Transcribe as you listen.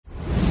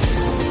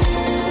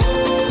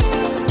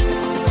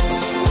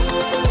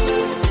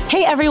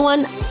Hey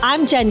everyone,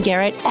 I'm Jen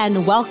Garrett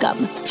and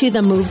welcome to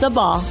the Move the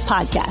Ball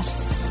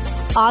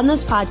podcast. On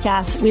this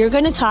podcast, we are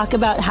going to talk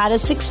about how to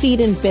succeed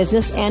in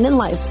business and in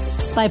life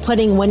by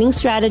putting winning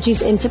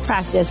strategies into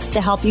practice to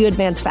help you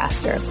advance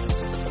faster.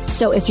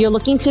 So if you're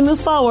looking to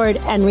move forward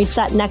and reach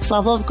that next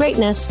level of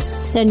greatness,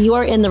 then you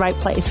are in the right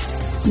place.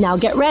 Now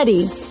get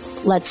ready.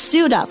 Let's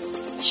suit up,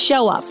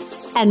 show up,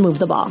 and move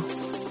the ball.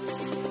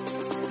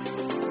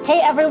 Hey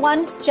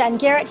everyone, Jen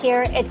Garrett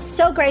here. It's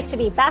so great to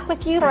be back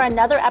with you for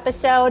another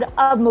episode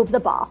of Move the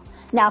Ball.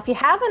 Now, if you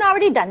haven't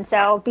already done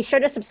so, be sure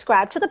to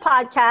subscribe to the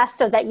podcast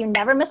so that you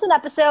never miss an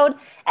episode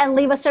and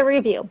leave us a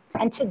review.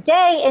 And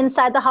today,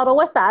 inside the huddle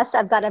with us,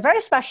 I've got a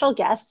very special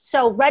guest.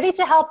 So ready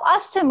to help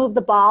us to move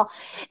the ball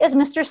is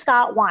Mr.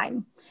 Scott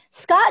Wine.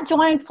 Scott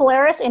joined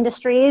Polaris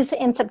Industries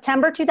in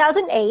September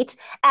 2008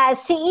 as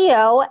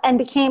CEO and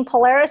became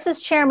Polaris's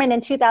chairman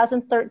in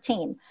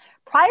 2013.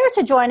 Prior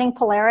to joining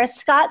Polaris,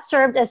 Scott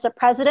served as the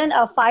president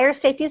of Fire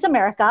Safeties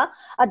America,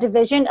 a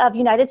division of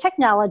United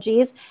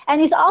Technologies, and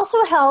he's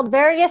also held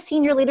various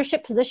senior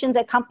leadership positions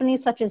at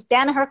companies such as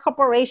Danaher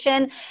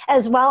Corporation,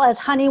 as well as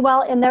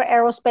Honeywell in their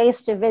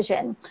aerospace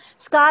division.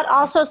 Scott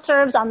also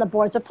serves on the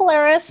boards of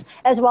Polaris,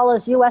 as well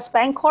as U.S.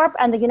 Bancorp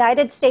and the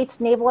United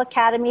States Naval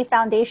Academy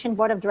Foundation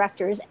Board of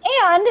Directors.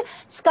 And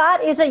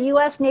Scott is a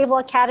U.S. Naval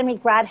Academy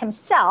grad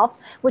himself,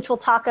 which we'll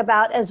talk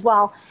about as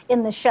well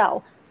in the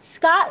show.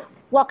 Scott,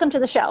 welcome to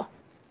the show.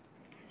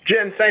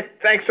 Jen,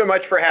 thanks so much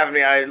for having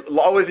me. I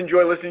always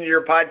enjoy listening to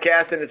your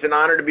podcast, and it's an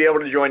honor to be able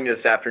to join you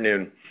this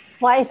afternoon.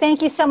 Well, I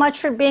thank you so much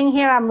for being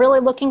here. I'm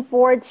really looking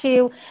forward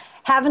to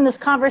having this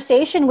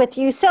conversation with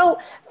you. So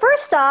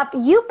first off,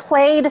 you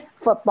played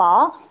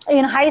football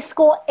in high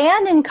school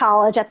and in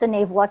college at the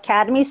Naval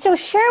Academy. So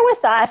share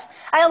with us,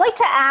 I like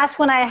to ask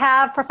when I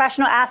have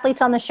professional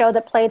athletes on the show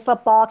that played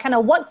football, kind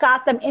of what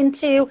got them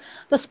into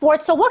the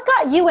sport. So what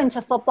got you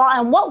into football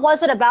and what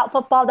was it about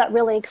football that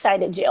really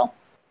excited you?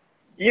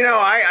 You know,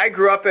 I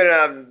grew up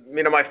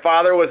in my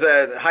father was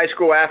a high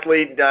school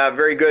athlete,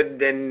 very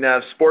good in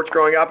sports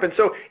growing up. And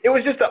so it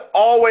was just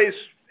always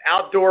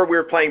outdoor. We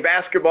were playing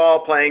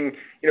basketball, playing,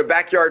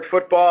 backyard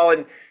football.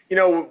 And,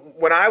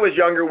 when I was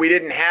younger, we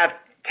didn't have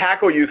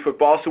tackle youth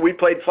football, so we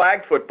played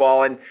flag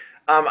football. And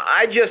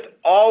I just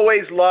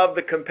always loved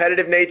the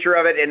competitive nature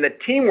of it and the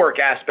teamwork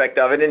aspect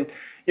of it. And,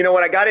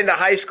 when I got into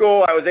high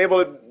school,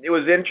 it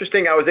was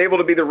interesting. I was able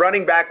to be the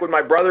running back when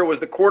my brother was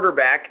the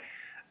quarterback.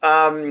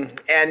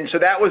 And so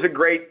that was a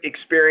great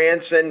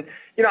experience. And,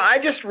 I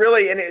just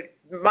really,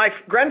 my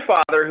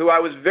grandfather, who I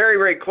was very,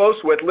 very close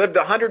with, lived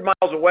 100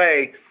 miles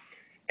away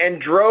and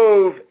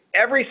drove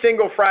every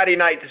single Friday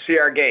night to see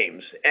our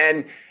games.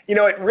 And,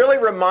 it really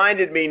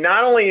reminded me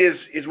not only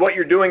is what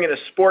you're doing in a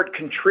sport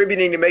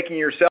contributing to making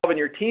yourself and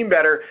your team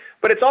better,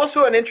 but it's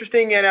also an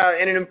interesting and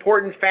an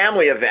important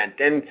family event.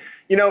 And,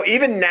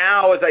 even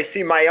now as I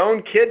see my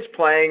own kids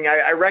playing,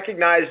 I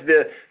recognize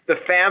the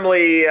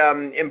family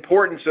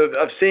importance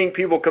of seeing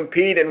people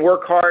compete and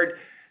work hard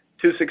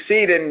to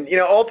succeed. And,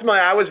 ultimately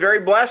I was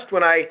very blessed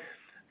when I,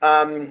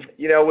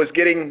 was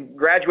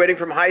graduating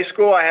from high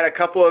school. I had a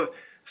couple of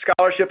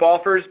scholarship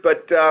offers,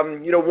 but,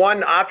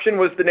 one option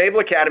was the Naval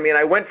Academy, and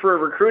I went for a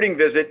recruiting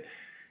visit,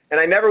 and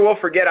I never will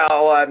forget,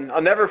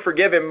 I'll never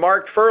forgive him.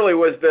 Mark Furley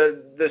was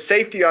the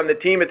safety on the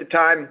team at the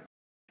time,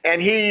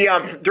 and he,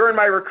 during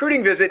my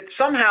recruiting visit,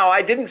 somehow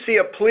I didn't see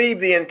a plebe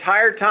the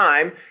entire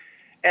time,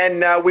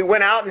 and we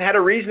went out and had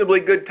a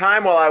reasonably good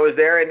time while I was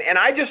there, and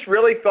I just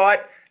really thought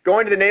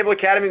going to the Naval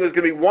Academy was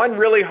going to be one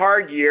really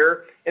hard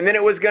year, and then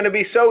it was going to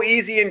be so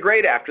easy and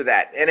great after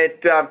that. And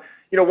it,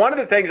 one of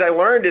the things I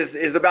learned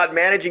is about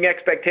managing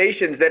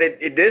expectations, that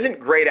it isn't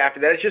great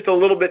after that. It's just a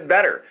little bit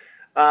better.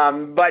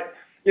 But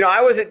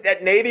I was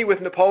at Navy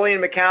with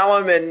Napoleon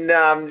McCallum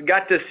and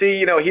got to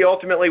see, he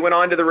ultimately went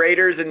on to the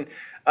Raiders and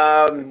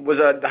was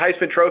the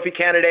Heisman Trophy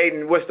candidate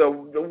and was a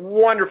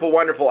wonderful,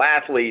 wonderful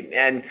athlete.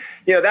 And,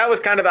 that was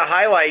kind of the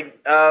highlight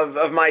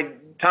of my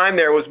time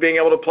there, was being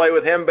able to play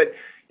with him. But,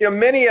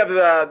 many of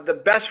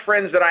the best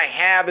friends that I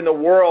have in the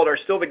world are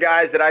still the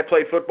guys that I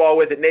played football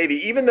with at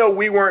Navy. Even though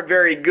we weren't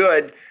very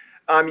good,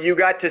 you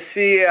got to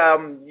see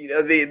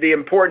the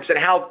importance and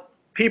how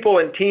people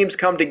and teams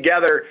come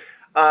together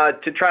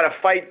to try to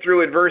fight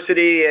through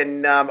adversity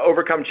and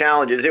overcome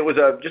challenges. It was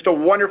just a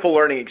wonderful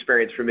learning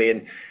experience for me.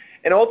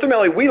 And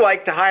ultimately, we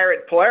like to hire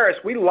at Polaris.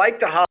 We like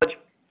to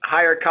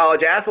hire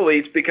college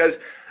athletes because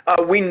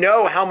we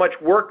know how much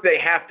work they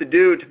have to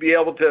do to be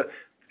able to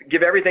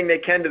give everything they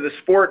can to the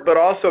sport, but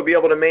also be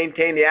able to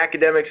maintain the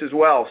academics as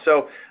well.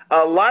 So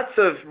lots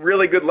of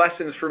really good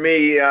lessons for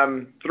me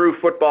through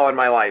football in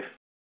my life.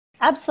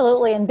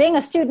 Absolutely. And being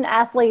a student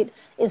athlete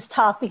is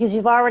tough because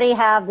you've already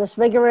have this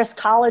rigorous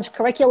college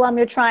curriculum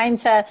you're trying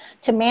to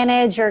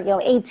manage.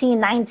 You're 18,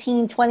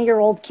 19,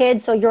 20-year-old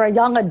kids. So you're a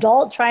young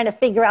adult trying to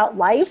figure out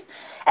life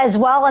as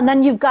well. And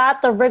then you've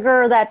got the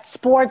rigor that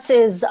sports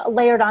is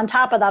layered on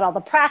top of that, all the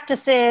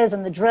practices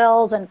and the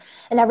drills and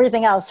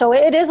everything else. So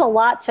it is a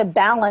lot to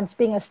balance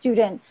being a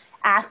student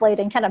athlete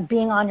and kind of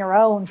being on your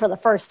own for the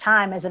first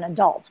time as an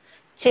adult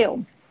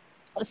too.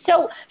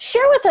 So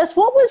share with us,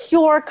 what was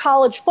your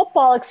college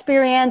football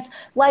experience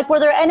like? Were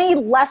there any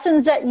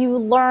lessons that you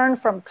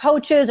learned from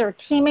coaches or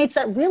teammates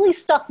that really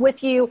stuck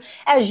with you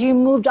as you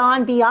moved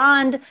on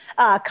beyond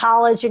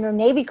college and your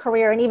Navy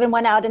career and even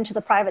went out into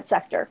the private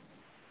sector?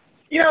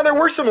 There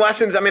were some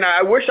lessons. I mean,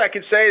 I wish I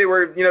could say they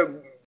were,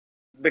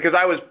 because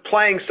I was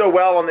playing so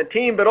well on the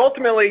team, but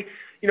ultimately,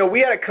 we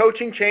had a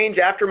coaching change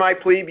after my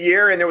plebe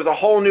year, and there was a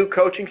whole new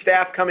coaching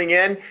staff coming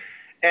in,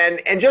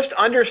 and just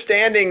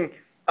understanding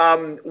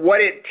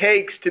what it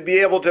takes to be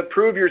able to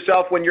prove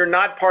yourself when you're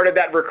not part of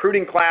that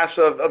recruiting class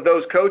of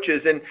those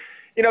coaches. And,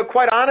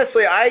 quite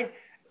honestly,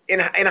 in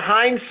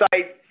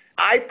hindsight,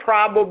 I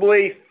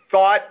probably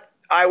thought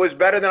I was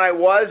better than I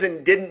was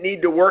and didn't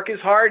need to work as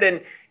hard.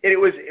 And it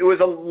was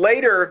a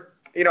later,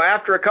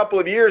 after a couple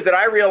of years that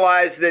I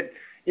realized that,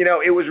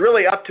 it was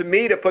really up to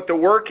me to put the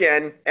work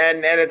in.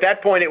 And at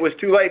that point, it was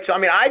too late. So, I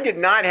mean, I did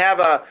not have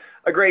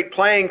a great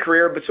playing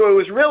career, but so it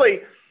was really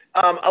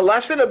a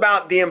lesson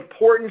about the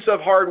importance of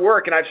hard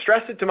work. And I've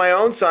stressed it to my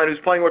own son, who's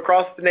playing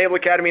lacrosse at the Naval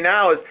Academy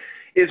now,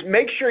 is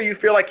make sure you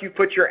feel like you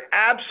put your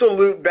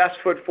absolute best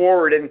foot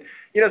forward. And,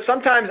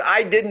 sometimes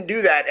I didn't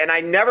do that, and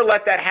I never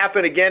let that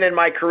happen again in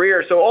my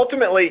career. So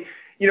ultimately,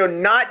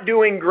 not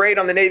doing great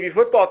on the Navy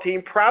football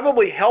team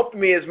probably helped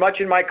me as much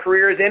in my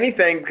career as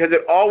anything, because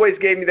it always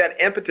gave me that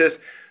impetus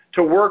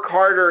to work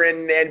harder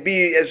and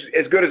be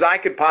as good as I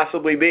could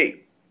possibly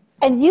be.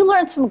 And you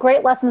learned some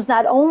great lessons,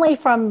 not only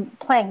from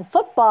playing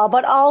football,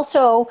 but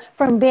also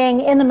from being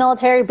in the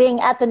military, being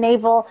at the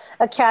Naval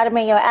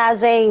Academy.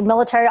 As a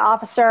military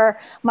officer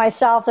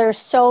myself, there's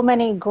so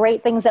many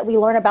great things that we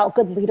learn about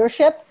good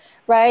leadership,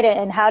 right?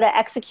 And how to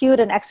execute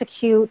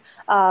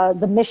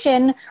the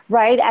mission,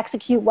 right?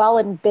 Execute well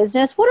in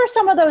business. What are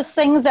some of those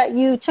things that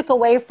you took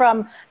away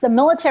from the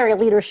military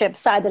leadership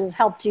side that has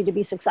helped you to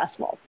be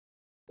successful?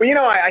 Well,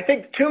 I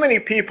think too many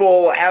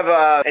people have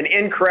an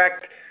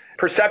incorrect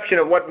perception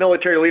of what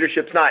military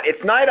leadership's not.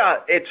 It's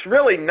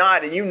really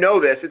not, and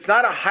this, it's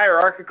not a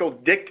hierarchical,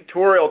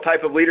 dictatorial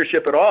type of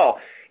leadership at all.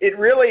 It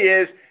really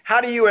is, how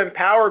do you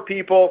empower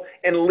people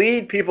and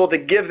lead people to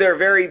give their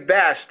very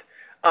best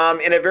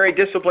in a very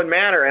disciplined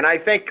manner? And I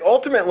think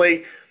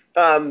ultimately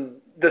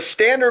the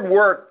standard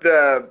work,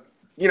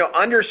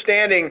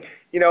 understanding,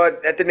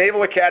 at the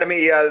Naval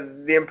Academy,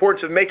 the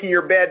importance of making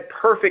your bed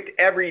perfect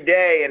every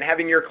day and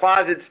having your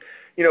closets,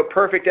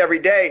 perfect every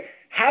day,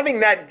 having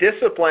that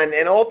discipline,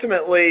 and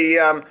ultimately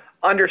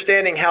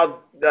understanding how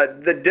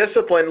the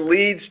discipline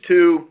leads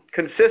to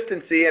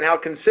consistency, and how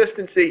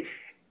consistency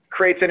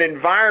creates an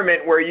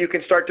environment where you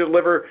can start to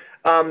deliver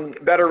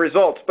better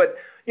results. But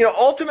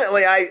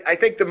ultimately, I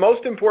think the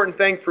most important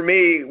thing for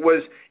me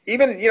was,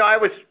 even, I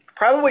was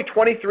probably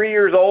 23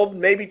 years old,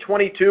 maybe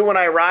 22, when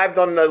I arrived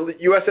on the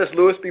USS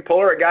Louis B.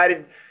 Puller, a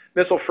guided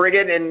missile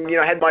frigate, and,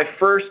 had my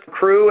first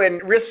crew.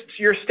 And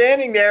you're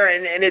standing there,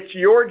 and it's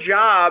your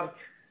job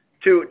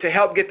to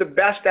help get the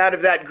best out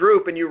of that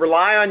group. And you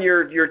rely on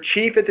your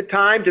chief at the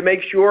time to make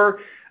sure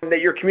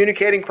that you're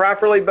communicating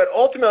properly. But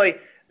ultimately,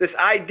 this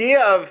idea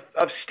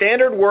of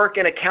standard work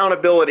and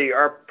accountability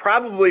are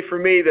probably, for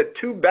me, the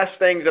two best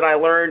things that I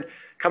learned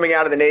coming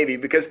out of the Navy.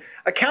 Because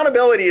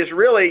accountability is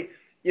really,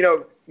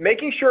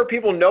 making sure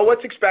people know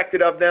what's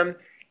expected of them,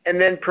 and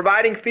then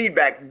providing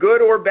feedback,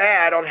 good or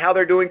bad, on how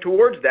they're doing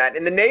towards that.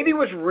 And the Navy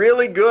was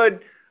really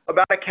good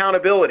about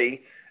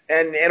accountability.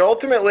 And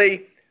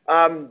ultimately,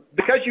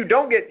 because you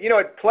don't get,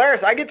 at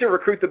Polaris, I get to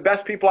recruit the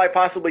best people I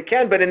possibly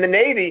can, but in the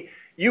Navy,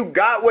 you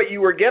got what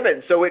you were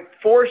given. So it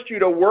forced you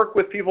to work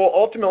with people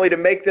ultimately to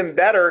make them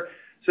better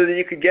so that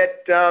you could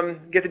get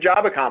the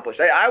job accomplished.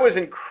 I was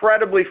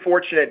incredibly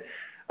fortunate.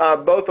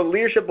 Both the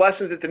leadership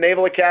lessons at the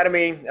Naval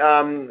Academy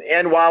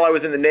and while I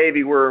was in the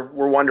Navy were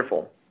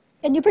wonderful.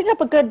 And you bring up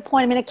a good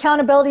point. I mean,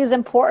 accountability is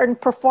important.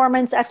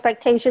 Performance,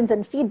 expectations,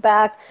 and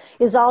feedback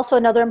is also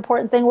another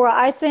important thing, where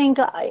I think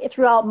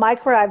throughout my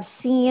career, I've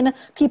seen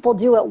people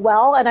do it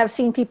well, and I've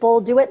seen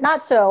people do it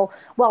not so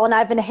well. And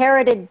I've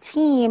inherited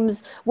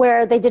teams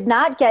where they did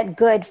not get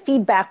good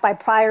feedback by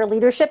prior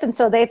leadership, and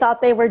so they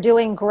thought they were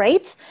doing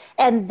great,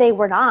 and they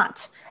were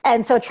not.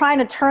 And so trying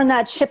to turn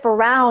that ship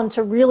around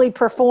to really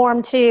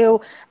perform to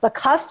the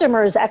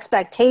customer's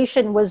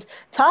expectation was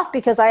tough,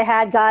 because I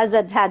had guys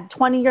that had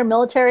 20-year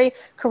military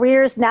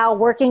careers now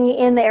working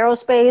in the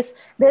aerospace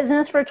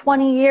business for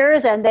 20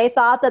 years, and they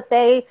thought that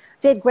they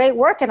did great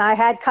work. And I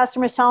had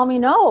customers telling me,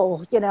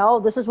 no,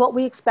 this is what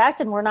we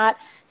expect, and we're not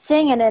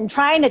seeing it. And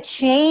trying to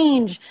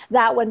change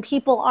that when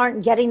people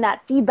aren't getting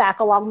that feedback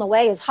along the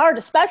way is hard,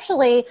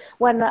 especially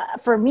when,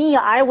 for me,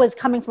 I was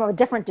coming from a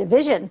different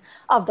division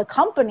of the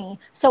company.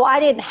 So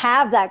I didn't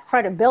have that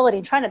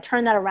credibility. Trying to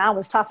turn that around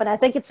was tough. And I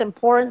think it's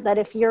important that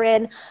if you're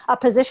in a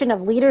position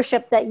of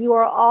leadership, that you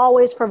are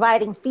always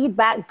providing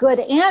feedback, good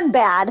and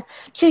bad,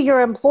 to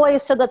your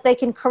employees so that they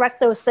can correct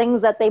those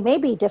things that they may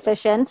be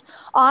deficient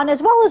on,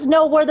 as well as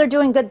know where they're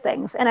doing good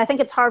things. And I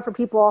think it's hard for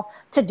people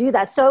to do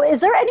that. So is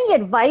there any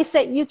advice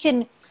that you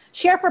can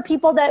share for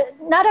people that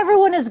not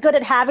everyone is good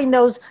at having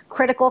those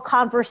critical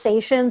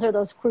conversations or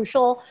those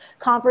crucial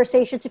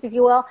conversations, if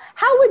you will.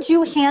 How would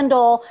you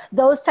handle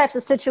those types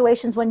of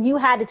situations when you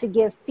had to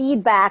give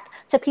feedback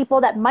to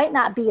people that might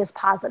not be as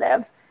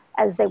positive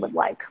as they would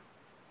like?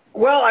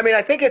 Well, I mean,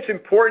 I think it's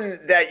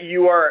important that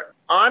you are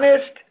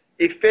honest,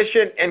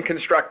 efficient, and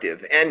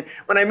constructive. And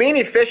when I mean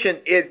efficient,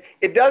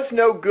 it does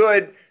no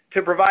good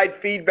to provide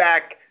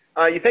feedback.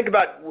 You think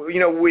about,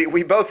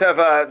 we both have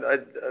a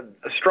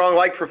strong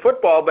like for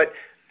football, but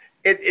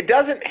it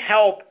doesn't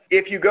help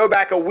if you go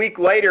back a week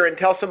later and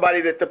tell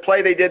somebody that the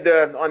play they did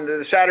on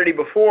the Saturday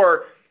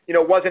before,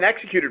 wasn't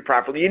executed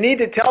properly. You need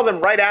to tell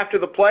them right after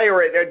the play,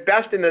 or at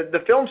best in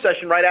the film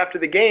session right after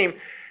the game.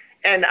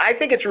 And I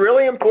think it's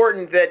really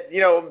important that,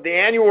 the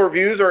annual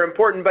reviews are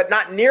important, but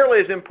not nearly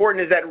as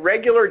important as that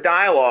regular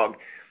dialogue.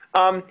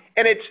 And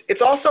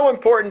it's also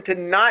important to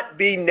not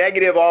be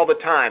negative all the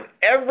time.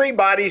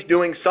 Everybody's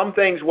doing some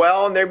things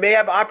well, and they may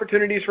have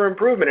opportunities for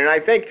improvement. And I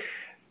think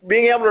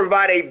being able to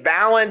provide a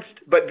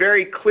balanced but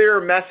very clear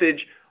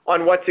message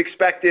on what's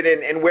expected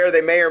and where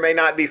they may or may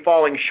not be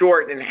falling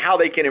short and how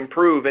they can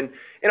improve. And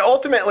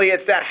ultimately,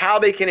 it's that how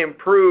they can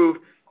improve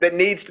that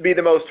needs to be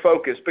the most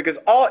focused, because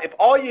if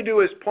all you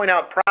do is point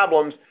out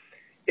problems,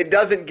 it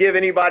doesn't give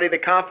anybody the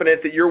confidence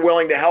that you're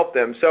willing to help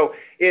them. So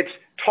it's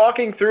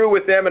talking through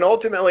with them and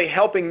ultimately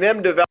helping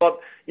them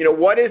develop,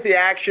 what is the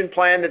action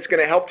plan that's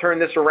going to help turn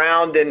this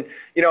around. And,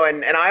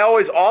 and I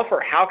always offer,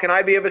 how can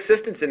I be of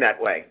assistance in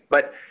that way?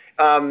 But,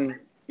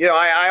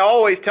 I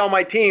always tell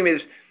my team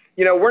is,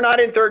 we're not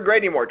in third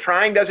grade anymore.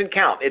 Trying doesn't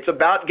count. It's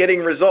about getting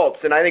results.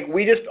 And I think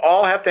we just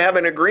all have to have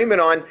an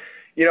agreement on,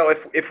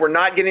 if we're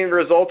not getting the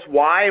results,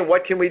 why, and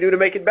what can we do to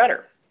make it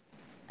better?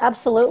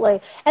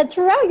 Absolutely. And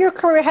throughout your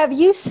career, have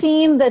you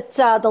seen that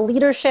the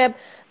leadership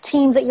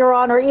teams that you're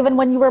on, or even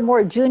when you were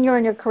more junior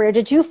in your career,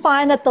 did you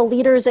find that the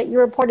leaders that you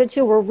reported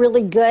to were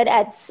really good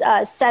at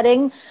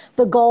setting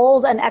the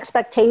goals and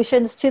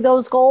expectations to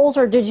those goals?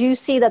 Or did you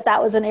see that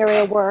was an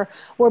area where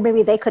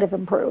maybe they could have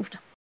improved?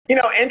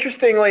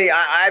 Interestingly,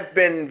 I've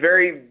been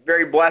very,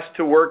 very blessed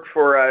to work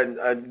for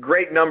a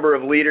great number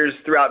of leaders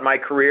throughout my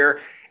career.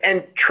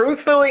 And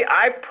truthfully,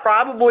 I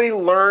probably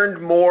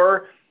learned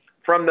more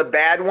from the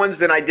bad ones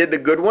than I did the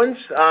good ones.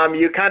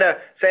 You kind of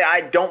say,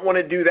 I don't want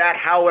to do that.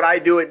 How would I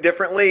do it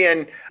differently?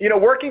 And,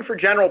 working for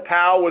General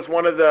Powell was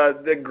one of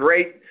the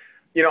great,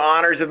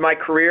 honors of my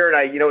career.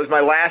 And it was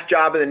my last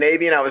job in the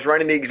Navy, and I was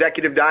running the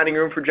executive dining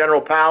room for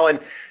General Powell. And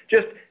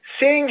just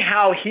seeing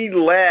how he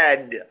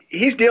led,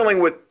 he's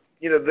dealing with,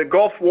 the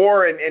Gulf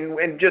War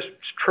and just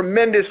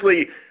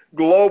tremendously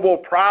global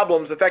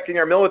problems affecting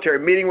our military,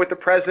 meeting with the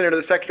President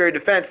or the Secretary of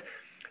Defense.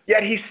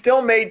 Yet he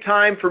still made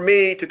time for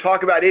me to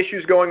talk about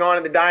issues going on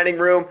in the dining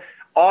room,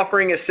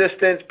 offering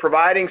assistance,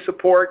 providing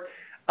support.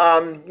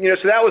 So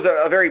that was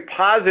a very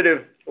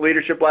positive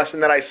leadership lesson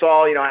that I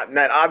saw,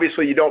 that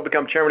obviously you don't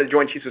become chairman of the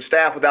Joint Chiefs of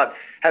Staff without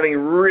having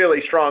really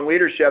strong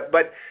leadership.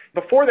 But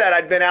before that,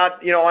 I'd been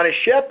out, on a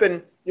ship,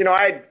 and,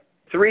 I had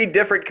 3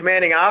 different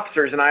commanding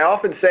officers. And I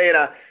often say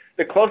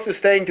the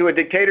closest thing to a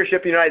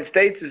dictatorship in the United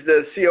States is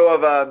the CO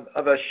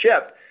of a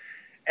ship.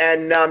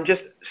 And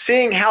just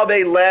seeing how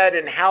they led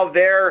and how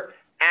their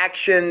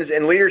actions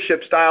and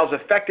leadership styles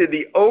affected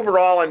the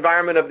overall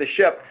environment of the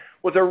ship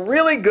was a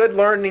really good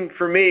learning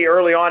for me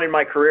early on in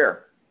my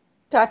career.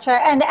 Gotcha.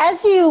 And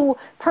as you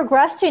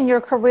progressed in your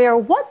career,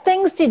 what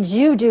things did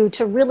you do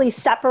to really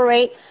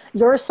separate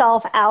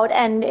yourself out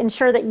and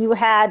ensure that you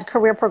had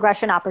career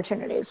progression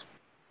opportunities?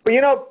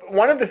 Well,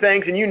 one of the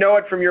things, and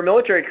it from your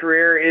military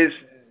career, is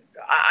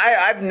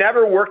I've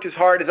never worked as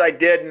hard as I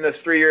did in those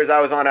 3 years I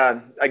was on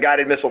a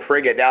guided missile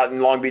frigate out in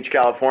Long Beach,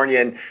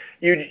 California. And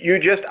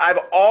I've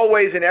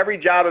always, in every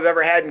job I've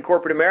ever had in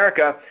corporate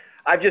America,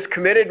 I've just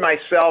committed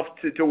myself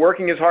to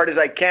working as hard as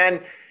I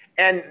can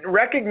and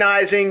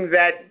recognizing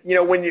that,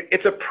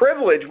 it's a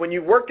privilege when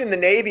you've worked in the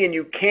Navy and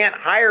you can't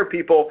hire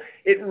people.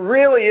 It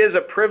really is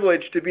a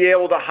privilege to be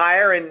able to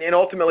hire and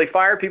ultimately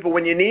fire people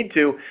when you need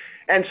to.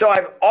 And so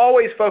I've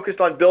always focused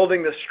on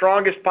building the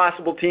strongest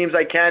possible teams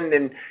I can.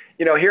 And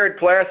here at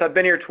Polaris, I've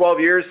been here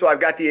 12 years, so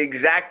I've got the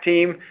exact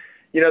team,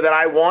 that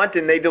I want,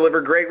 and they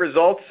deliver great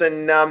results.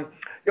 And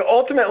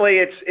ultimately,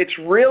 it's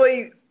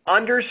really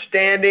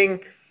understanding.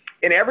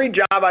 In every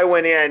job I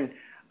went in,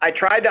 I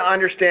tried to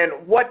understand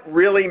what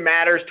really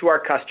matters to our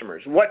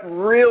customers, what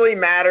really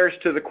matters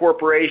to the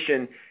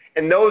corporation,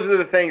 and those are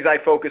the things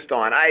I focused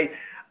on.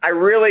 I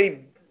really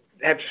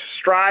have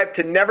strived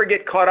to never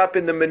get caught up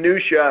in the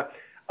minutia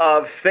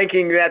of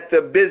thinking that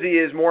the busy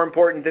is more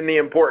important than the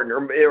important,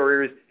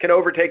 or can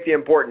overtake the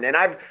important. And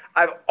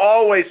I've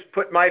always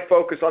put my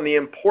focus on the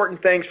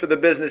important things for the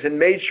business and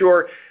made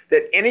sure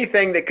that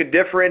anything that could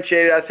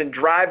differentiate us and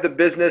drive the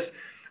business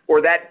or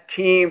that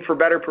team for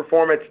better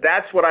performance,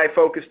 that's what I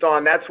focused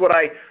on. That's what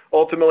I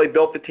ultimately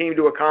built the team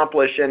to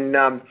accomplish. And,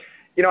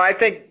 I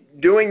think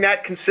doing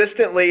that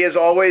consistently has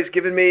always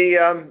given me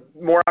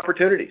more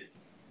opportunities.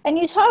 And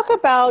you talk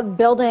about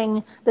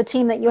building the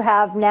team that you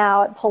have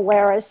now at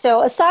Polaris.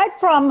 So aside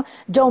from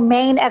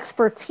domain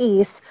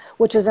expertise,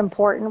 which is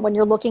important when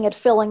you're looking at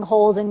filling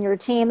holes in your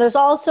team, there's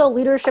also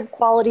leadership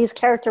qualities,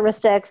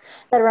 characteristics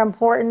that are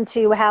important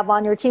to have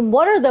on your team.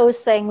 What are those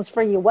things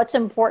for you? What's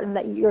important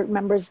that your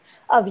members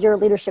of your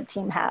leadership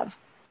team have?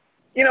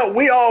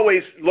 We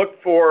always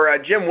look for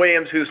Jim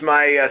Williams, who's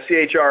my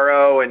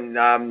CHRO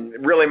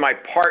and really my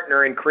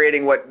partner in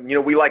creating what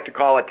we like to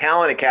call a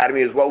talent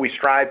academy, is what we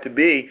strive to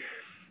be.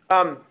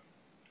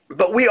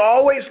 But we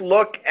always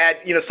look at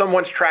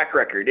someone's track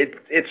record.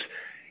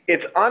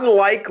 It's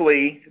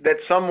unlikely that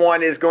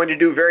someone is going to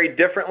do very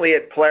differently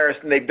at Polaris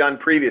than they've done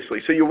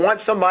previously. So you want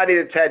somebody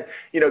that's had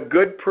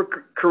good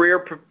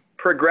career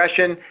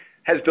progression,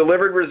 has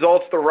delivered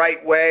results the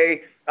right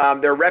way.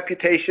 Their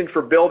reputation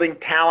for building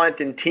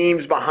talent and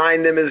teams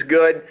behind them is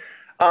good,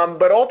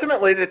 but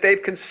ultimately that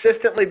they've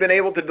consistently been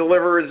able to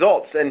deliver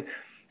results. And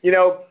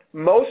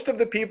most of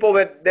the people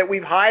that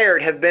we've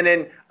hired have been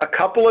in a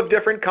couple of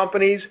different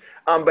companies,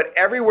 but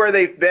everywhere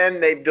they've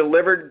been, they've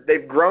delivered,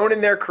 they've grown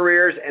in their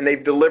careers, and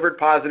they've delivered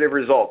positive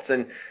results.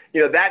 And,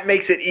 that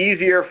makes it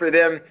easier for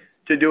them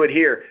to do it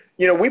here.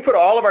 We put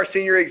all of our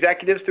senior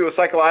executives through a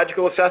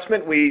psychological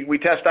assessment. We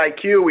test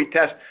IQ, we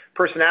test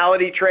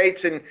personality traits,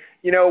 and,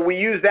 we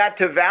use that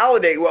to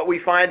validate what we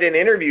find in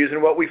interviews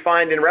and what we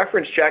find in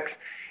reference checks.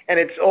 And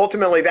it's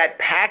ultimately that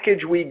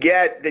package we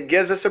get that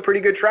gives us a pretty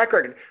good track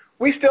record.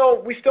 We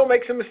still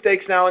make some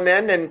mistakes now and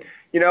then, and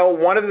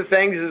one of the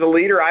things as a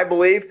leader, I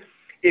believe,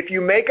 if you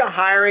make a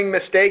hiring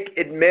mistake,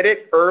 admit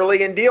it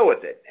early and deal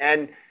with it.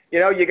 And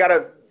you got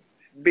to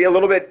be a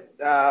little bit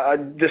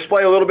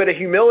display a little bit of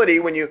humility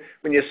when you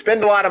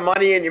spend a lot of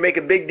money and you make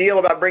a big deal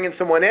about bringing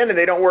someone in and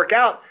they don't work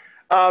out.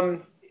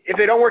 If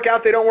they don't work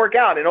out, they don't work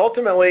out. And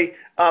ultimately,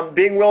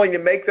 being willing to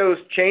make those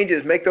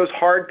changes, make those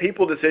hard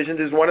people decisions,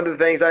 is one of the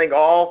things I think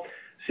all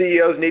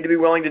CEOs need to be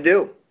willing to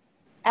do.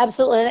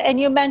 Absolutely. And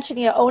you mentioned,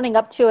 owning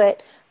up to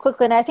it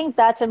quickly. And I think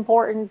that's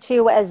important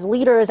too, as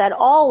leaders at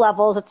all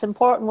levels. It's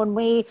important when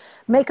we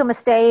make a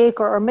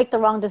mistake or make the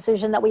wrong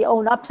decision that we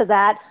own up to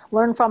that,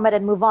 learn from it,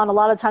 and move on. A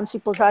lot of times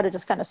people try to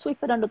just kind of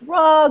sweep it under the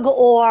rug,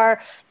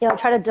 or,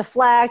 try to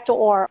deflect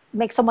or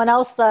make someone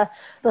else the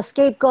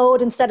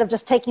scapegoat instead of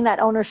just taking that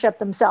ownership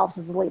themselves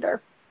as a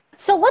leader.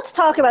 So let's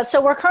talk about, so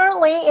we're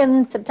currently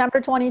in September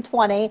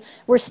 2020.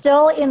 We're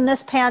still in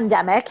this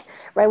pandemic,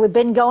 right? We've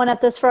been going at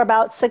this for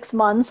about 6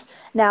 months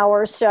now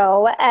or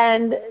so.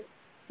 And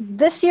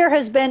this year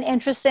has been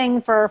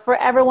interesting for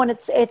everyone.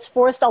 It's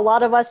forced a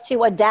lot of us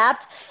to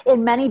adapt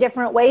in many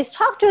different ways.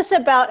 Talk to us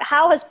about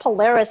how has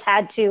Polaris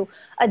had to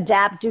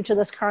adapt due to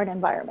this current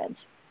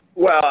environment?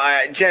 Well,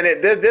 Jen,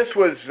 this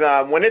was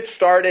when it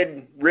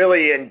started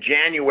really in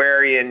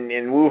January in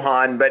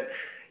Wuhan, but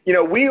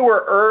we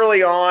were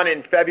early on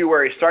in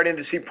February starting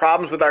to see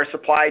problems with our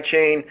supply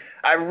chain.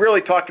 I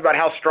really talked about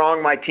how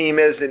strong my team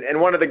is,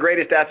 and one of the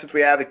greatest assets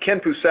we have is Ken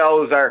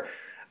Pucel, who's our,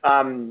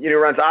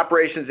 runs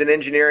operations and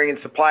engineering and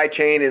supply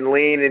chain and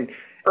lean. And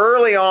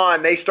early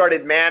on, they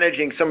started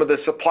managing some of the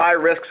supply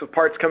risks of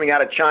parts coming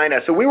out of China.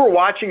 So we were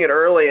watching it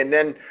early, and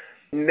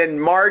then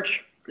March,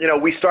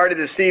 we started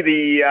to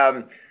see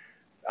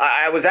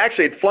I was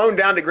actually had flown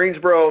down to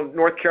Greensboro,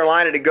 North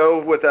Carolina, to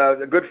go with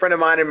a good friend of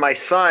mine and my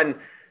son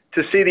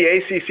to see the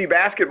ACC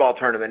basketball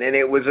tournament. And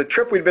it was a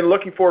trip we'd been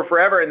looking for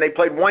forever, and they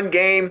played one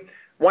game,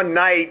 one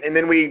night, and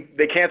then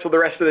they canceled the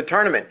rest of the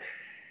tournament.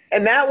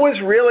 And that was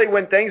really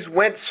when things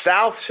went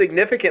south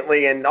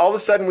significantly, and all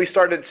of a sudden we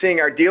started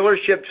seeing our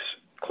dealerships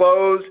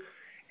close,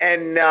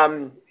 and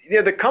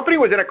the company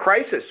was in a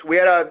crisis. We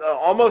had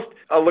almost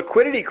a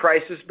liquidity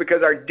crisis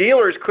because our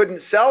dealers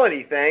couldn't sell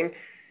anything,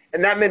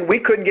 and that meant we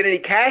couldn't get any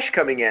cash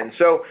coming in.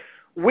 So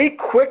we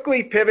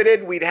quickly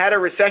pivoted. We'd had a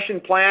recession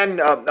plan,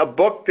 a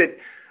book that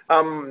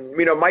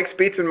Mike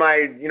Speetzman,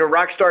 my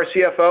rock star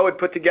CFO, had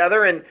put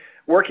together, and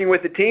working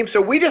with the team. So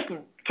we just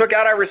took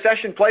out our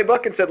recession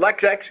playbook and said, let's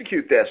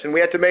execute this. And we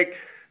had to make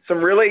some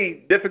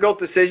really difficult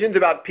decisions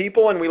about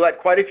people, and we let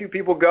quite a few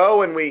people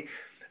go, and we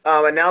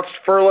announced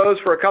furloughs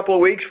for a couple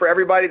of weeks for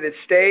everybody that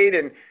stayed,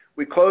 and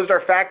we closed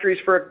our factories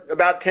for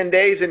about 10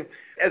 days. And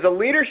as a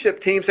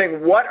leadership team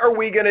saying, what are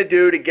we going to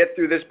do to get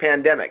through this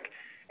pandemic?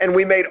 And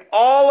we made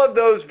all of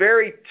those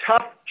very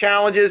tough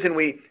challenges, and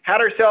we had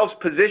ourselves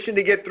positioned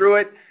to get through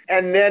it,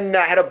 and then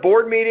had a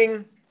board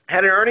meeting,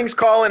 had an earnings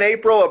call in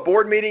April, a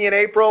board meeting in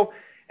April,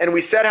 and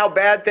we said how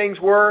bad things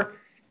were.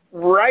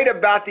 Right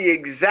about the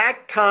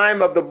exact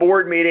time of the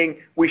board meeting,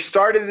 we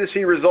started to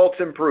see results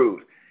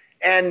improve.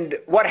 And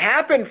what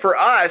happened for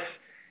us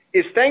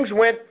is things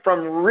went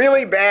from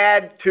really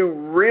bad to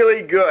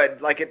really good,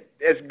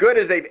 as good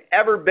as they've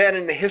ever been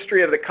in the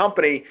history of the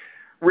company,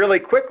 really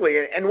quickly.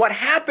 And what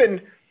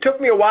happened took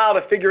me a while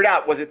to figure it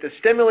out. Was it the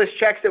stimulus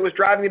checks that was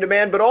driving the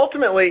demand? But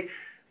ultimately,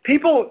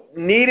 people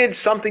needed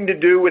something to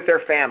do with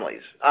their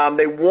families.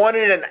 They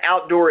wanted an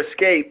outdoor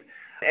escape.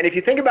 And if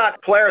you think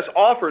about Polaris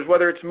offers,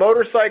 whether it's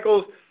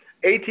motorcycles,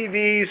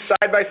 ATVs,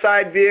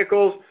 side-by-side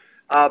vehicles,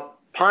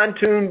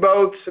 pontoon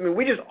boats,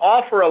 we just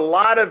offer a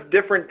lot of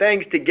different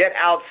things to get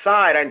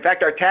outside. In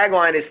fact, our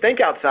tagline is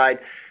Think Outside.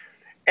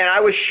 And I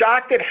was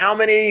shocked at how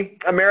many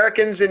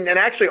Americans and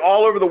actually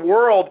all over the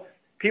world,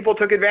 people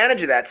took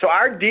advantage of that. So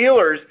our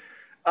dealers,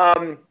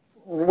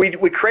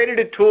 we created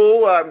a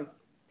tool,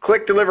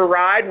 Click, Deliver,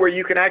 Ride, where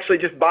you can actually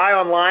just buy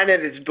online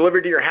and it's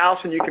delivered to your house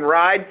and you can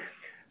ride.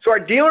 So our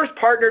dealers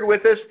partnered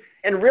with us,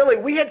 and really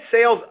we had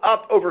sales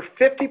up over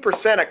 50%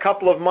 a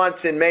couple of months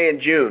in May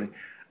and June.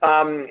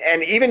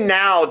 And even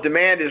now,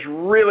 demand is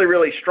really,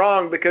 really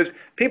strong because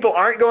people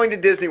aren't going to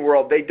Disney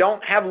World. They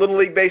don't have Little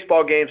League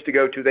baseball games to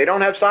go to. They don't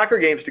have soccer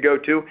games to go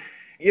to.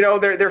 You know,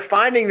 they're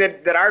finding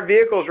that our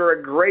vehicles are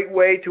a great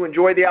way to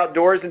enjoy the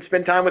outdoors and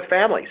spend time with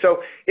family.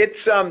 So it's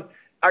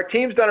our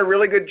team's done a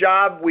really good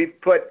job. We've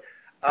put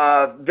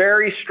a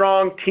very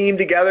strong team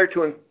together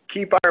to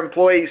keep our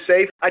employees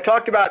safe. I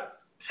talked about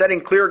setting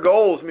clear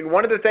goals. I mean,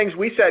 one of the things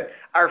we said,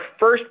 our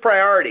first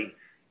priority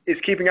is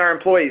keeping our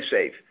employees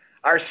safe.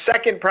 Our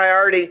second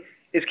priority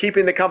is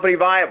keeping the company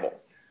viable.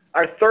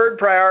 Our third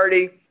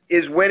priority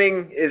is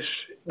winning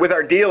with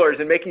our dealers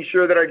and making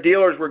sure that our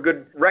dealers were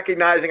good,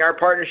 recognizing our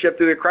partnership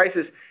through the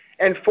crisis.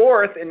 And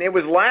fourth, and it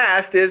was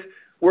last, is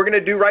we're going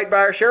to do right by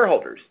our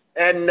shareholders.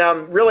 And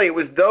really, it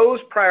was those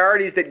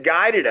priorities that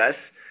guided us.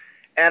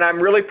 And I'm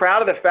really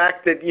proud of the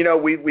fact that, you know,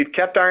 we've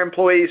kept our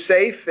employees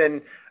safe,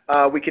 and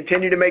we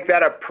continue to make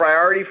that a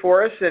priority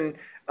for us. And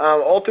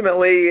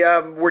ultimately,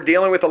 we're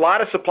dealing with a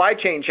lot of supply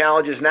chain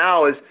challenges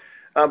now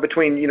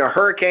between, you know,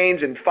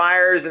 hurricanes and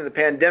fires and the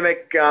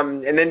pandemic,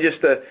 and then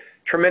just the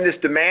tremendous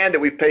demand that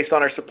we've placed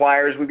on our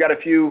suppliers. We've got a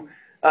few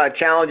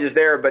challenges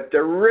there, but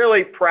they're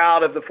really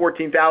proud of the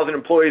 14,000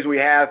 employees we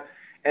have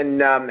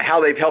and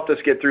how they've helped us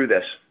get through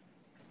this.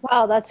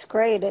 Wow, that's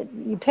great.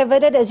 You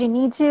pivoted as you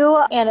need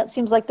to, and it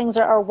seems like things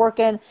are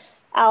working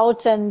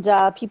out, and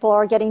people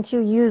are getting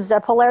to use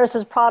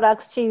Polaris's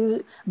products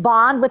to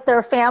bond with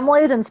their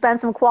families and spend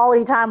some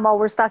quality time while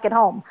we're stuck at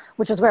home,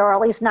 which is where we're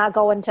at least not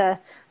going to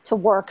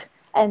work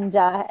and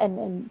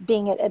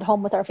being at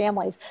home with our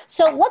families.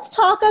 So let's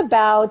talk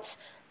about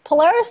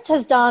Polaris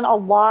has done a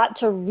lot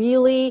to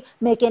really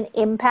make an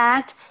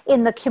impact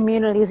in the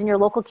communities, in your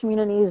local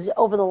communities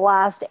over the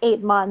last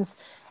 8 months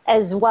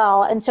as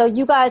well. And so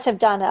you guys have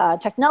done a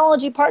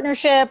technology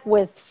partnership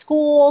with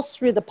schools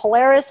through the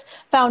Polaris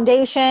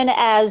Foundation.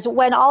 As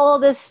when all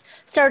of this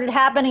started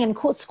happening and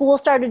schools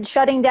started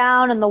shutting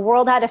down and the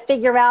world had to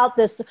figure out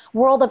this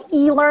world of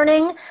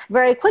e-learning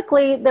very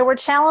quickly, there were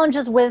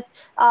challenges with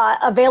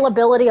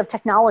availability of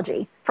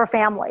technology for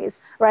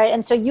families, right?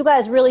 And so you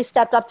guys really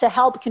stepped up to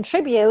help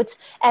contribute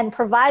and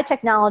provide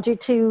technology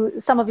to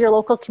some of your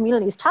local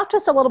communities. Talk to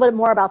us a little bit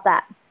more about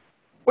that.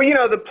 Well, you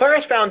know, the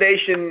Polaris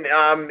Foundation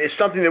is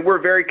something that we're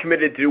very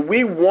committed to.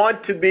 We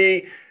want to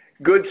be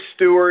good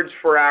stewards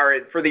for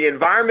the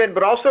environment,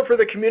 but also for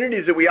the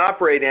communities that we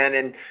operate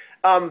in.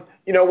 And,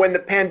 you know, when the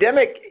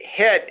pandemic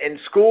hit and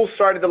schools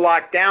started to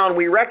lock down,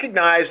 we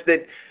recognized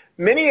that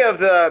many of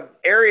the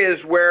areas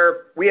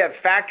where we have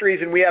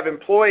factories and we have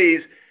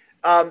employees,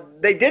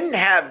 they didn't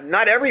have,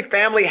 not every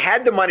family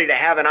had the money to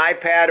have an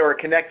iPad or a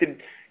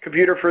connected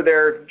computer for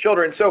their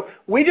children. So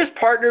we just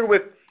partnered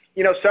with,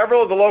 you know,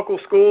 several of the local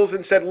schools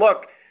and said,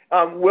 look,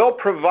 we'll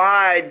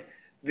provide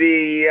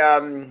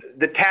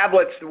the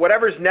tablets,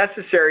 whatever's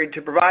necessary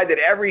to provide that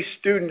every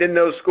student in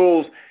those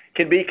schools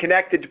can be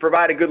connected to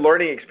provide a good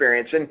learning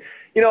experience. And,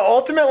 you know,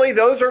 ultimately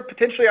those are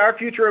potentially our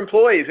future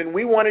employees, and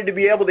we wanted to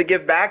be able to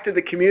give back to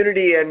the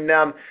community. And,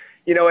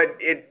 you know,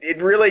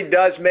 it really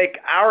does make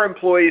our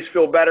employees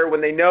feel better when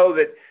they know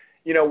that,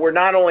 you know, we're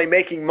not only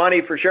making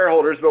money for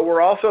shareholders, but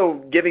we're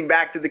also giving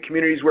back to the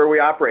communities where we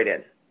operate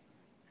in.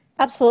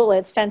 Absolutely.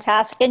 It's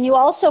fantastic. And you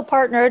also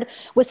partnered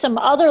with some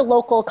other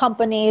local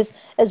companies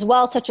as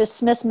well, such as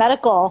Smiths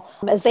Medical,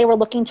 as they were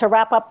looking to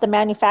wrap up the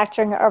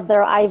manufacturing of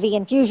their IV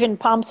infusion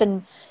pumps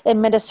in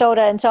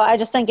Minnesota. And so I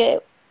just think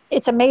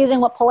it's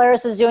amazing what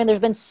Polaris is doing. There's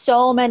been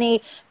so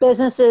many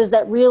businesses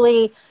that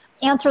really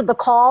answered the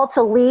call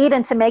to lead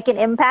and to make an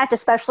impact,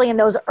 especially in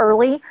those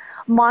early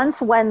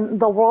months when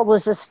the world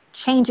was just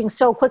changing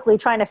so quickly,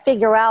 trying to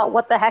figure out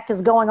what the heck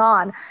is going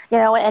on, you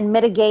know, and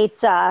mitigate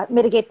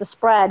the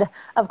spread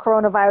of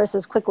coronavirus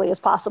as quickly as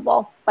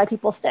possible by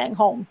people staying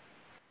home.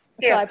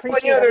 Yeah. So I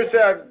appreciate it.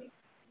 There's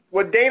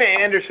what Dana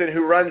Anderson,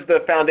 who runs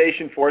the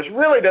foundation for us,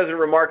 really does a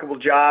remarkable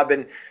job.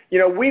 And, you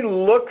know, we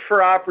look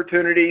for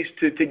opportunities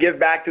to give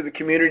back to the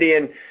community.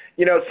 And,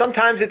 you know,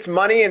 sometimes it's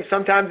money and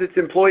sometimes it's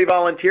employee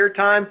volunteer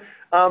time.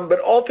 But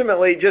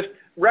ultimately just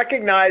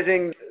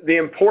recognizing the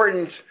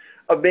importance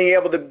of being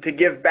able to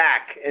give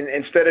back and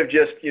instead of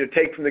just, you know,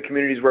 take from the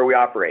communities where we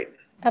operate.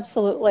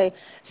 Absolutely.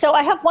 So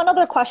I have one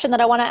other question that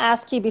I want to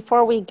ask you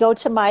before we go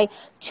to my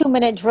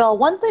 2-minute drill.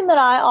 One thing that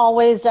I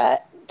always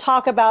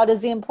talk about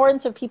is the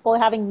importance of people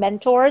having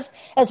mentors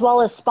as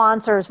well as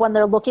sponsors when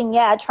they're looking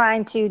at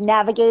trying to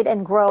navigate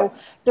and grow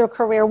their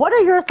career. What are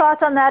your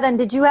thoughts on that? And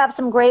did you have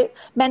some great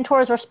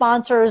mentors or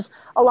sponsors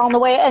along the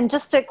way? And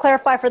just to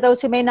clarify for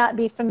those who may not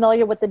be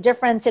familiar with the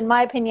difference, in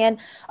my opinion,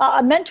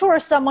 a mentor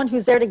is someone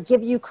who's there to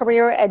give you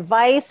career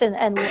advice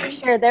and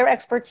share their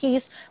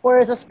expertise,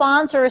 whereas a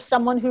sponsor is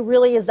someone who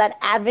really is that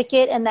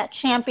advocate and that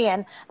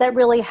champion that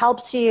really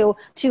helps you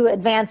to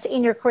advance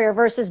in your career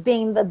versus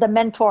being the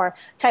mentor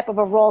type of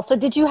a role. So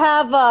did you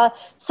have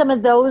some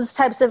of those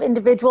types of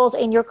individuals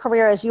in your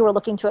career as you were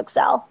looking to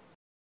excel?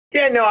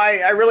 Yeah, no,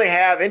 I really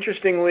have.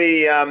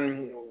 Interestingly,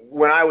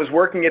 when I was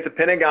working at the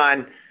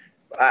Pentagon,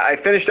 I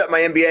finished up my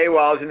MBA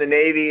while I was in the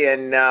Navy,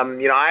 and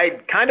I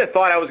kind of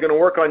thought I was going to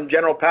work on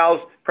General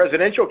Powell's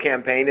presidential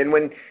campaign. And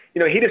when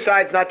he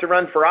decides not to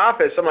run for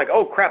office, I'm like,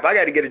 oh crap, I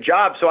got to get a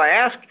job. So I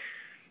asked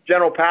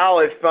General Powell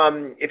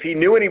if he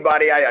knew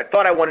anybody. I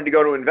thought I wanted to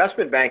go to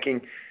investment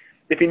banking.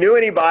 If he knew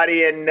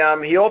anybody,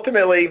 and he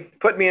ultimately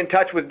put me in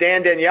touch with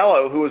Dan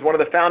Daniello, who was one of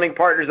the founding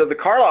partners of the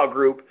Carlyle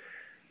Group.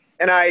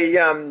 And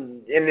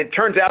and it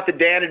turns out that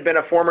Dan had been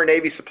a former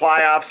Navy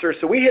supply officer,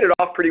 so we hit it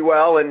off pretty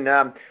well. And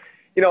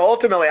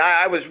ultimately,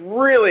 I was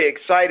really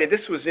excited.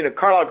 This was,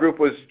 Carlyle Group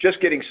was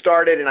just getting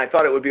started, and I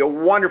thought it would be a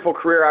wonderful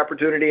career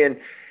opportunity. And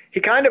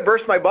he kind of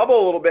burst my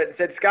bubble a little bit and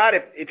said, Scott,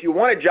 if you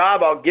want a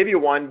job, I'll give you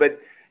one, but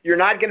you're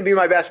not going to be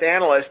my best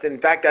analyst.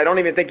 In fact, I don't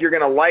even think you're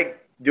going to like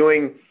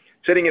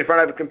sitting in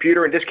front of a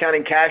computer and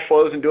discounting cash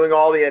flows and doing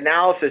all the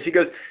analysis. He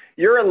goes,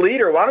 you're a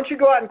leader. Why don't you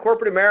go out in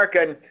corporate America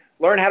and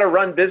learn how to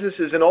run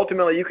businesses, and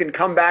ultimately you can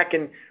come back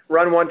and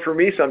run one for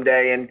me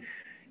someday. And,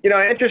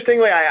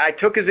 interestingly, I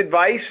took his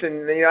advice,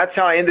 and that's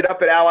how I ended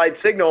up at Allied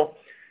Signal.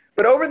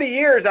 But over the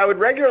years, I would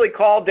regularly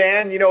call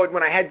Dan,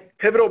 when I had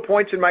pivotal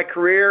points in my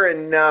career.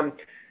 And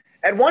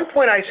at one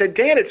point I said,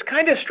 Dan, it's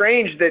kind of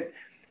strange that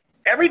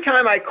every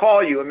time I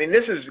call you,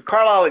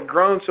 Carlyle had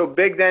grown so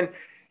big then,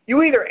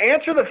 you either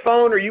answer the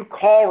phone or you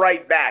call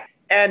right back.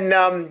 And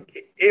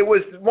it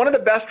was one of the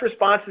best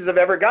responses I've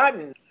ever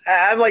gotten.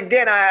 I'm like,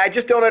 Dan, I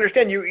just don't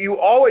understand. You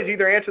always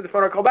either answer the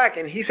phone or call back.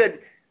 And he said,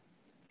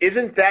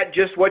 isn't that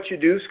just what you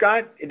do,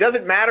 Scott? It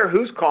doesn't matter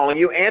who's calling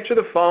you. Answer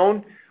the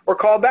phone or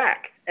call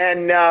back.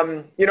 And,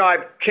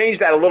 I've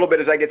changed that a little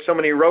bit as I get so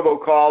many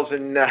robocalls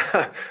and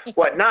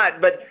whatnot.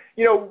 But,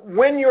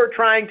 when you're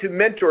trying to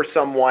mentor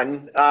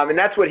someone, and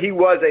that's what he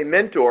was, a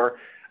mentor,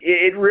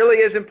 it really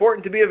is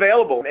important to be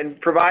available and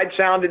provide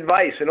sound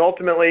advice. And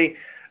ultimately,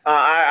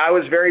 I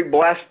was very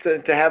blessed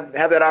to have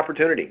that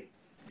opportunity.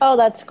 Oh,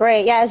 that's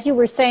great. Yeah, as you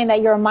were saying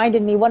that, you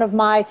reminded me, one of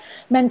my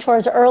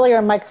mentors earlier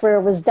in my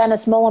career was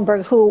Dennis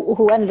Muhlenberg,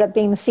 who ended up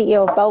being the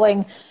CEO of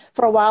Boeing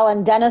for a while.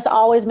 And Dennis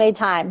always made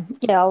time,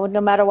 no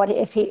matter what,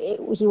 if he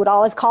would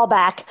always call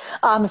back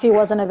if he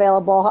wasn't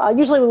available.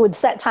 Usually we would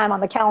set time on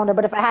the calendar,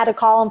 but if I had to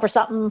call him for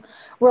something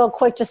real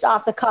quick, just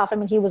off the cuff,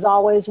 he was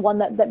always one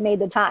that made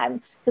the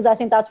time, because I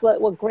think that's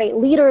what great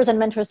leaders and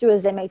mentors do,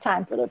 is they make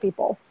time for their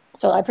people.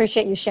 So I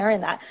appreciate you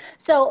sharing that.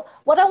 So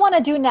what I want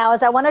to do now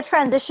is I want to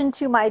transition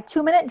to my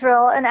 2-minute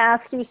drill and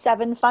ask you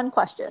 7 fun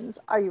questions.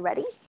 Are you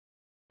ready?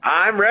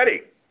 I'm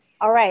ready.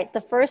 All right. The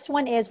first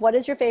one is, what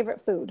is your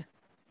favorite food?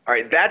 All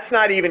right. That's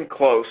not even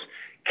close.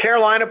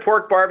 Carolina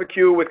pork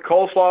barbecue with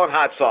coleslaw and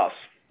hot sauce.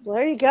 Well,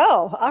 there you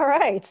go. All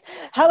right.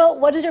 How about,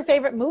 what is your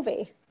favorite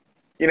movie?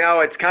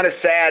 It's kind of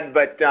sad,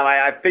 but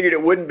I figured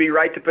it wouldn't be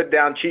right to put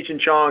down Cheech and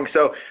Chong.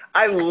 So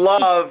I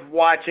love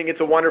watching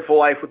It's a Wonderful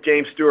Life with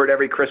James Stewart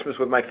every Christmas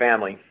with my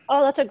family.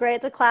 Oh, it's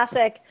a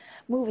classic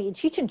movie.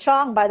 Cheech and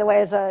Chong, by the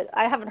way,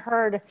 I haven't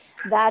heard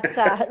that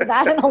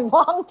that in a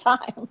long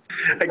time.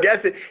 I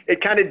guess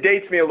it kind of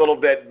dates me a little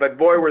bit, but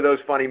boy, were those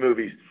funny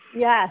movies.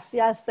 Yes,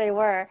 they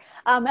were.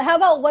 How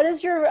about, what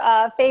is your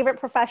favorite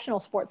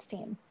professional sports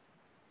team?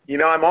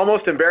 I'm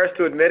almost embarrassed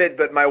to admit it,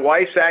 but my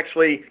wife's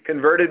actually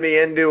converted me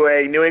into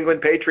a New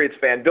England Patriots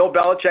fan. Bill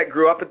Belichick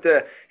grew up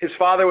his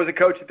father was a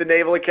coach at the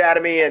Naval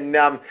Academy, and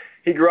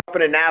he grew up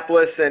in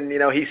Annapolis, and,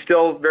 he's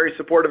still very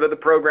supportive of the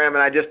program,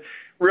 and I just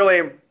really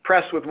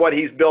impressed with what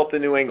he's built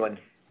in New England.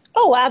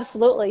 Oh,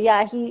 absolutely.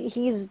 Yeah,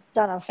 he's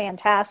done a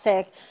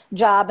fantastic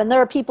job. And there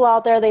are people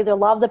out there, they either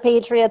love the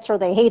Patriots or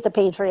they hate the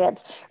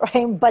Patriots,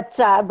 right? But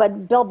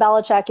Bill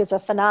Belichick is a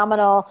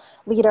phenomenal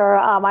leader.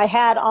 I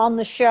had on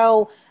the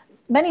show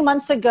many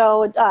months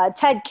ago,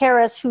 Ted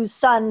Karras, whose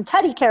son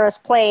Teddy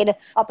Karras played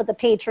up at the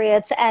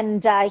Patriots,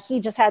 and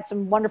he just had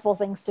some wonderful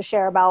things to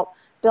share about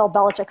Bill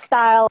Belichick's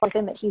style,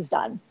 everything that he's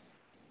done.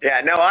 Yeah,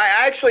 no, I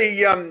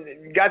actually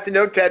got to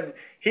know Ted.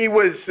 He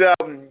was,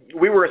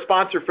 we were a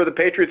sponsor for the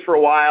Patriots for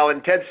a while,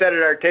 and Ted sat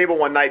at our table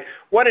one night.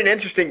 What an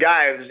interesting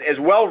guy. As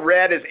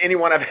well-read as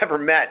anyone I've ever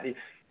met.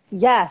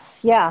 Yes,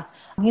 yeah.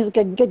 He's a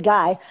good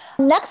guy.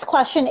 Next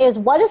question is,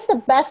 what is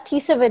the best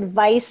piece of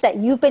advice that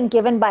you've been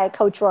given by a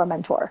coach or a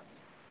mentor?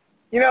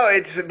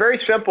 It's very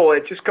simple.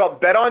 It's just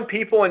called bet on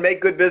people and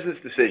make good business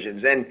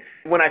decisions. And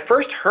when I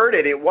first heard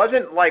it, it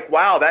wasn't like,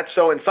 wow, that's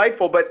so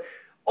insightful. But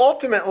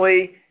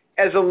ultimately,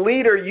 as a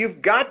leader,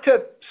 you've got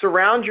to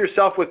surround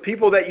yourself with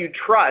people that you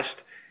trust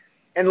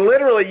And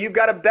literally, you've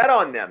got to bet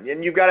on them.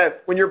 And you've got to,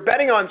 when you're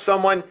betting on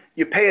someone,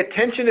 you pay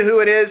attention to who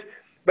it is.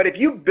 But if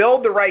you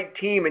build the right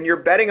team and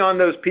you're betting on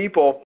those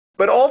people,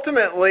 but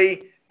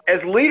ultimately, as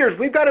leaders,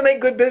 we've got to make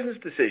good business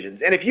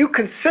decisions. And if you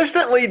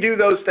consistently do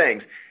those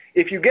things,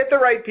 if you get the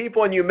right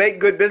people and you make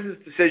good business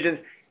decisions,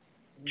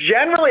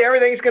 generally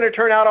everything's going to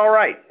turn out all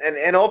right.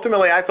 And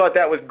ultimately, I thought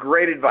that was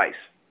great advice.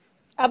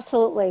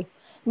 Absolutely.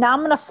 Now I'm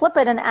going to flip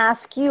it and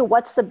ask you,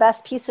 what's the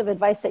best piece of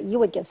advice that you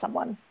would give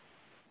someone?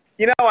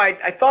 You know,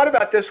 I thought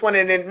about this one,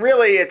 and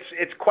really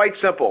it's quite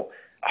simple.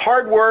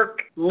 Hard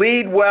work,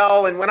 lead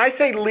well. And when I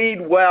say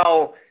lead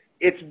well,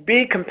 it's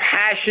be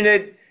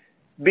compassionate,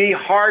 be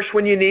harsh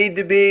when you need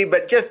to be,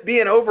 but just be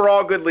an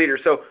overall good leader.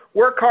 So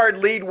work hard,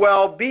 lead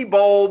well, be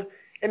bold.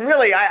 And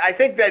really, I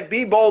think that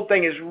be bold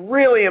thing is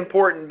really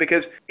important,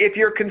 because if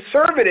you're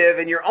conservative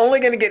and you're only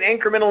going to get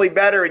incrementally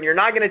better and you're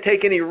not going to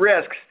take any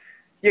risks,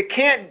 you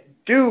can't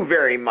do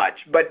very much.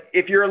 But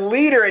if you're a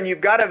leader and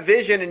you've got a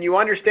vision and you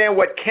understand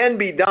what can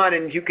be done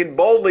and you can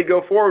boldly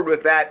go forward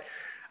with that,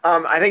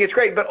 I think it's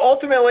great. But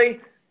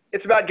ultimately,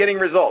 it's about getting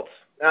results.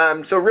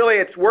 So really,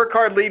 it's work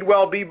hard, lead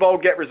well, be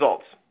bold, get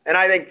results. And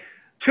I think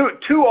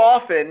too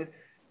often,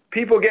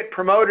 people get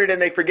promoted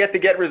and they forget to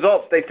get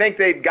results. They think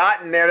they've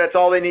gotten there. That's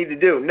all they need to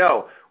do.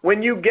 No,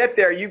 when you get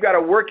there, you've got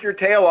to work your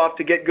tail off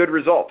to get good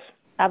results.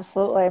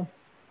 Absolutely. All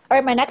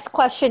right, my next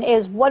question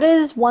is, what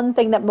is one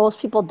thing that most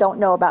people don't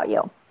know about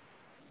you?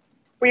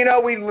 Well, you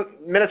know,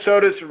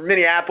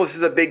 Minneapolis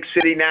is a big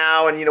city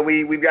now, and, you know,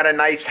 we've got a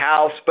nice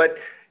house. But,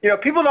 you know,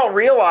 people don't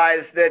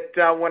realize that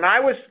when I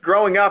was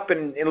growing up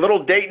in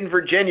little Dayton,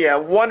 Virginia,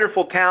 a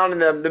wonderful town in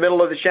the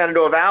middle of the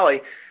Shenandoah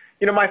Valley,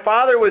 you know, my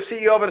father was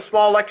CEO of a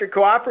small electric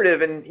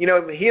cooperative, and, you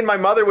know, he and my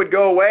mother would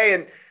go away,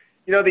 and,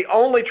 you know, the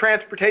only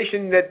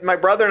transportation that my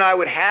brother and I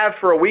would have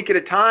for a week at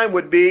a time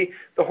would be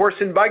the horse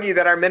and buggy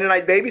that our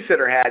Mennonite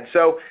babysitter had.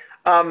 So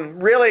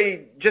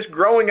really just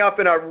growing up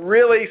in a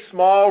really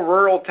small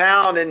rural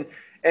town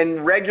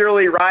and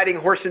regularly riding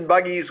horse and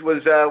buggies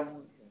was,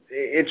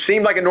 it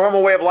seemed like a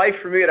normal way of life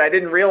for me, and I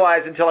didn't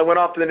realize until I went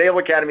off to the Naval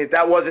Academy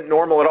that wasn't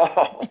normal at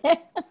all.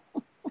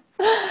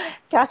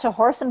 Gotcha.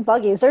 Horse and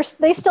buggies.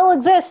 They still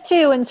exist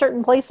too in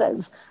certain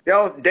places. You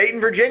know, Dayton,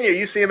 Virginia,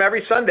 you see them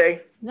every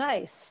Sunday.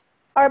 Nice.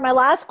 All right. My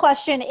last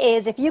question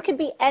is, if you could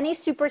be any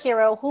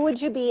superhero, who would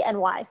you be and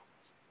why?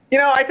 You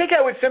know, I think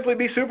I would simply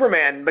be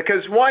Superman,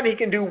 because one, he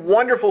can do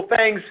wonderful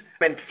things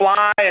and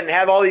fly and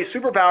have all these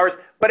superpowers,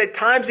 but at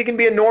times he can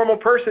be a normal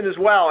person as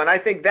well. And I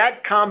think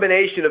that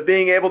combination of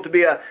being able to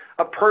be a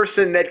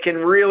person that can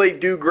really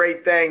do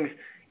great things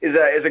is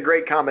a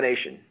great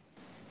combination.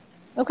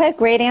 Okay,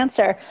 great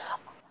answer.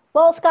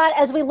 Well, Scott,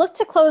 as we look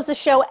to close the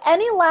show,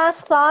 any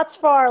last thoughts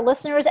for our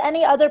listeners?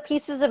 Any other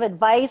pieces of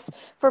advice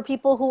for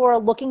people who are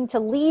looking to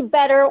lead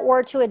better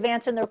or to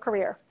advance in their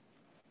career?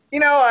 You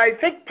know, I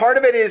think part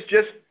of it is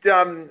just,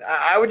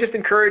 I would just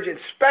encourage,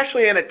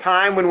 especially in a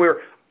time when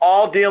we're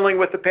all dealing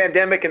with the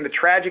pandemic and the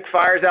tragic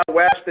fires out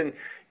west and,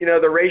 you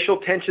know, the racial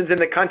tensions in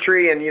the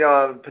country and, you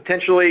know,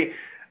 potentially,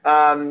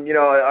 you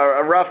know,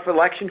 a rough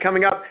election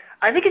coming up.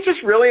 I think it's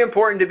just really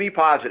important to be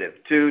positive,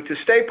 to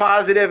stay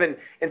positive and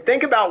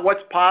think about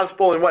what's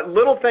possible and what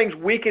little things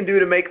we can do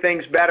to make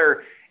things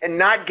better and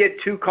not get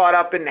too caught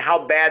up in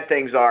how bad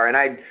things are. And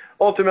I'd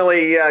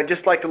ultimately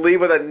just like to leave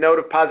with a note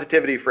of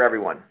positivity for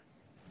everyone.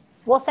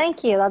 Well,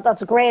 thank you.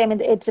 That's great. I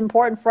mean, it's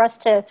important for us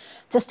to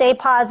stay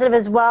positive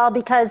as well,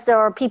 because there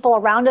are people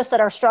around us that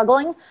are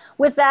struggling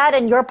with that,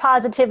 and your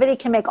positivity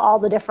can make all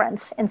the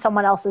difference in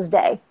someone else's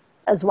day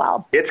as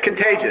well. It's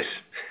contagious.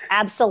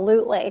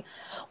 Absolutely.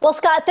 Well,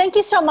 Scott, thank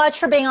you so much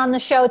for being on the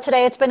show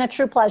today. It's been a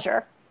true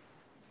pleasure.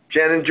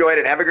 Jen, enjoyed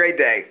it. Have a great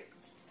day.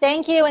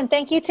 Thank you. And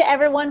thank you to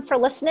everyone for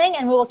listening,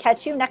 and we will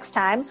catch you next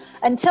time.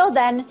 Until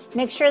then,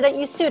 make sure that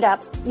you suit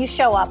up, you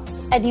show up,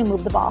 and you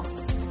move the ball.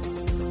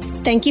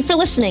 Thank you for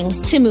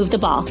listening to Move the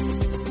Ball.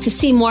 To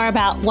see more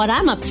about what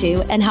I'm up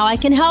to and how I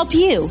can help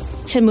you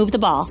to move the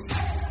ball,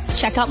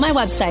 check out my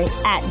website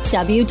at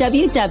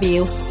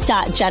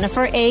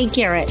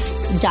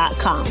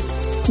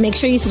www.jenniferagarrett.com. Make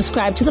sure you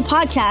subscribe to the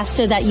podcast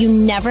so that you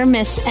never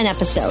miss an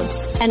episode.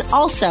 And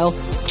also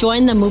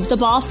join the Move the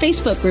Ball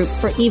Facebook group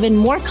for even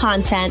more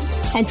content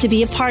and to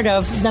be a part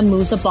of the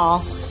Move the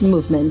Ball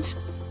movement.